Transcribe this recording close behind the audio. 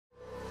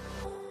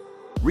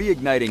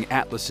Reigniting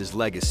Atlas's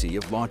legacy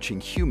of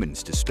launching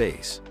humans to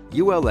space,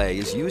 ULA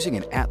is using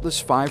an Atlas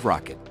V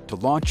rocket to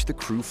launch the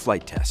crew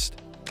flight test.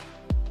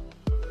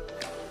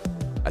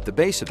 At the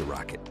base of the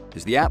rocket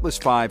is the Atlas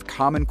V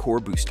Common Core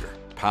booster,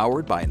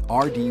 powered by an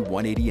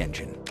RD-180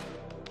 engine.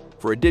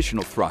 For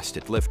additional thrust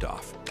at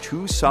liftoff,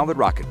 two solid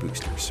rocket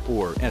boosters,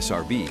 or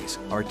SRBs,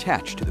 are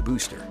attached to the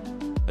booster.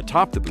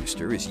 Atop the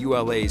booster is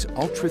ULA's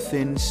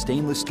ultra-thin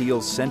stainless steel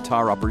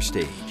Centaur upper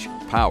stage,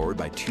 powered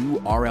by two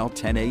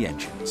RL-10A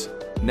engines.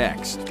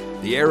 Next,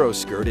 the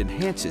aeroskirt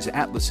enhances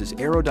Atlas's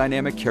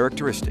aerodynamic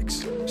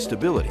characteristics,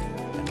 stability,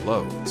 and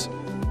loads.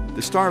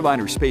 The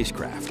Starliner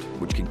spacecraft,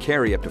 which can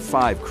carry up to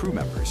 5 crew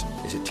members,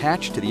 is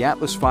attached to the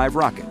Atlas V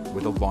rocket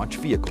with a launch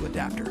vehicle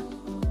adapter.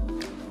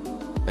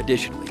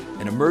 Additionally,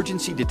 an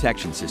emergency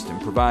detection system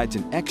provides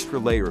an extra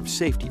layer of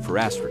safety for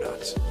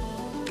astronauts.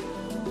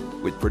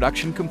 With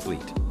production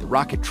complete, the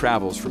rocket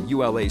travels from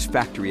ULA's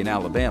factory in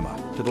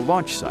Alabama to the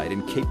launch site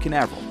in Cape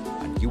Canaveral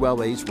on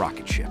ULA's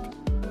rocket ship.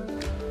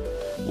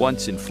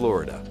 Once in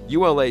Florida,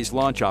 ULA's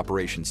launch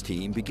operations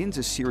team begins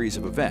a series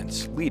of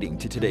events leading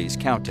to today's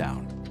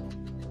countdown.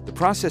 The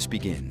process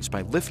begins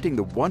by lifting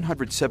the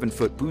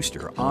 107-foot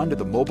booster onto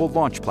the Mobile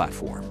Launch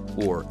Platform,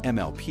 or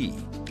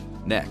MLP.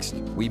 Next,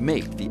 we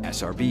mate the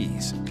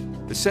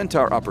SRBs. The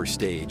Centaur upper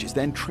stage is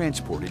then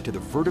transported to the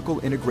Vertical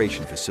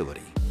Integration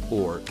Facility,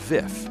 or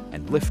VIF,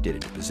 and lifted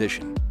into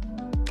position.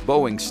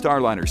 Boeing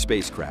Starliner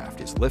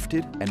spacecraft is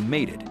lifted and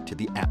mated to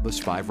the Atlas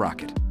V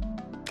rocket.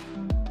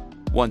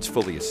 Once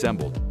fully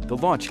assembled, the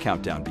launch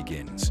countdown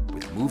begins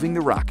with moving the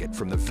rocket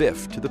from the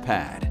VIF to the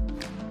pad.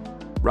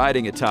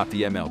 Riding atop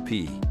the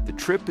MLP, the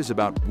trip is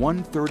about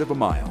 1/3 of a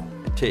mile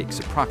and takes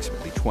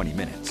approximately 20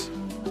 minutes.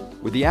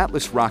 With the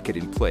Atlas rocket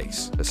in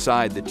place,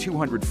 aside the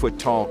 200-foot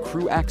tall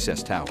crew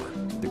access tower,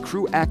 the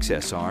crew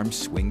access arm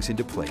swings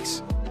into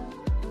place.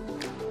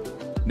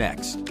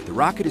 Next, the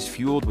rocket is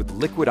fueled with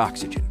liquid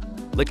oxygen,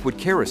 liquid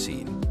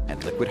kerosene,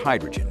 and liquid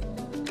hydrogen.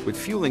 With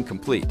fueling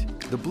complete,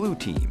 the Blue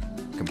Team,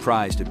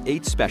 comprised of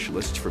 8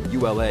 specialists from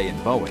ULA and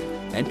Boeing,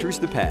 enters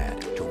the pad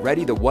to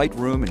ready the White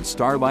Room and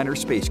Starliner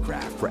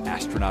spacecraft for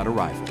astronaut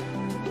arrival.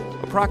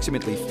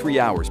 Approximately 3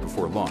 hours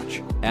before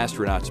launch,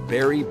 astronauts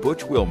Barry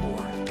Butch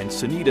Wilmore and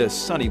Sunita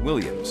Sunny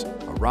Williams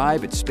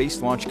arrive at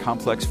Space Launch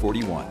Complex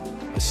 41,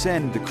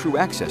 ascend the crew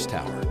access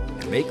tower,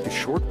 and make the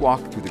short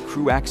walk through the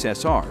crew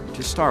access arm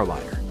to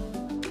Starliner.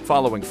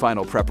 Following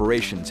final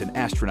preparations and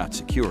astronaut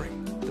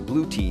securing, the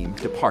Blue Team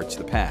departs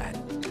the pad.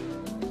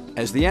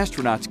 As the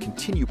astronauts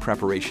continue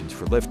preparations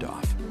for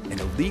liftoff, an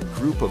elite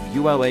group of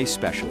ULA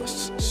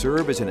specialists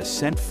serve as an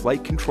ascent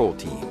flight control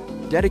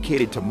team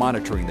dedicated to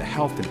monitoring the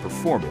health and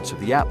performance of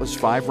the Atlas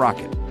V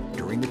rocket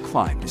during the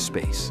climb to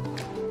space.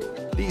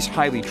 These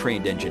highly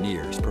trained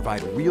engineers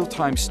provide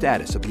real-time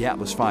status of the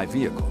Atlas V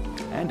vehicle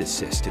and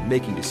assist in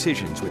making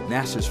decisions with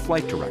NASA's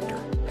flight director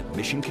and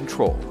mission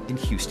control in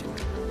Houston.